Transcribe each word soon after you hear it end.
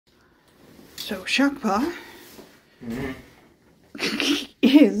So Shockpaw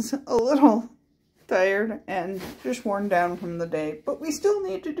is a little tired and just worn down from the day, but we still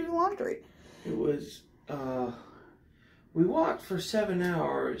need to do laundry. It was, we walked for 7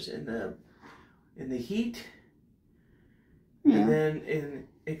 hours in the heat, and then in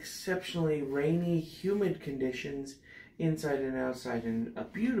exceptionally rainy, humid conditions, inside and outside, in a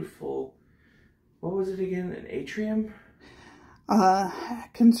beautiful, what was it again, an atrium?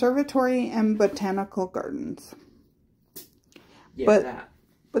 Conservatory and botanical gardens. Yeah,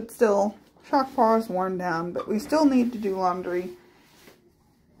 but still, Shockpaw is worn down, but we still need to do laundry.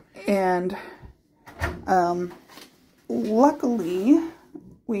 And, luckily,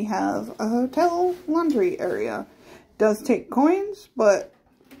 we have a hotel laundry area. It does take coins, but,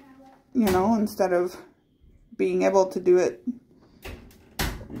 you know, instead of being able to do it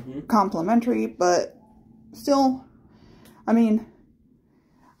complimentary, but still, I mean,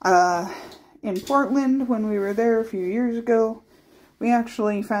 in Portland, when we were there a few years ago, we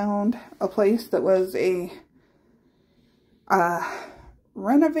actually found a place that was a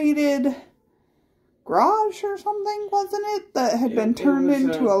renovated garage or something, wasn't it? That had been turned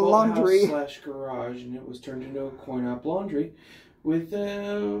into a laundry slash garage, and it was turned into a coin-op laundry with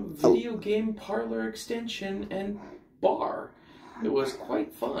a video game parlor extension and bar. It was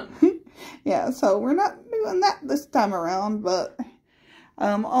quite fun. Yeah, so we're not doing that this time around, but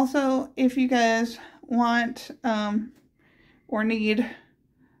also, if you guys want or need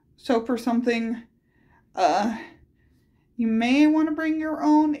soap or something, you may want to bring your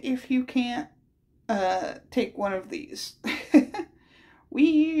own if you can't take one of these.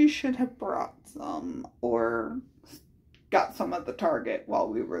 We should have brought some or got some at the Target while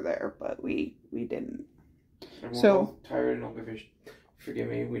we were there, but we didn't. And we're both tired and don't give a forgive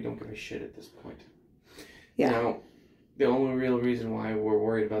me, we don't give a shit at this point. Yeah. Now, the only real reason why we're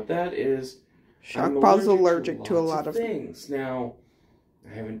worried about that is Shockpaw's allergic to a lot of things. Now,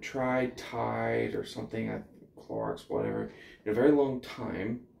 I haven't tried Tide or something, Clorox, whatever, in a very long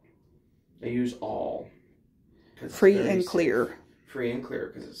time. I use all. Free and clear. Free and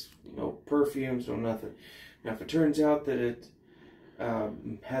clear, because it's no perfumes, no nothing. Now, if it turns out that it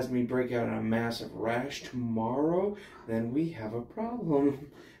has me break out in a massive rash tomorrow, then we have a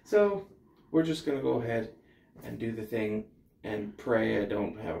problem. So, we're just going to go ahead and do the thing and pray I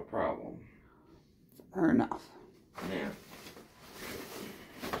don't have a problem. Fair enough. Yeah.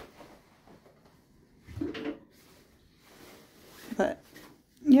 But,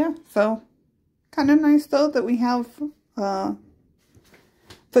 yeah, so, kind of nice, though, that we have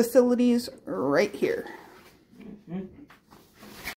facilities right here.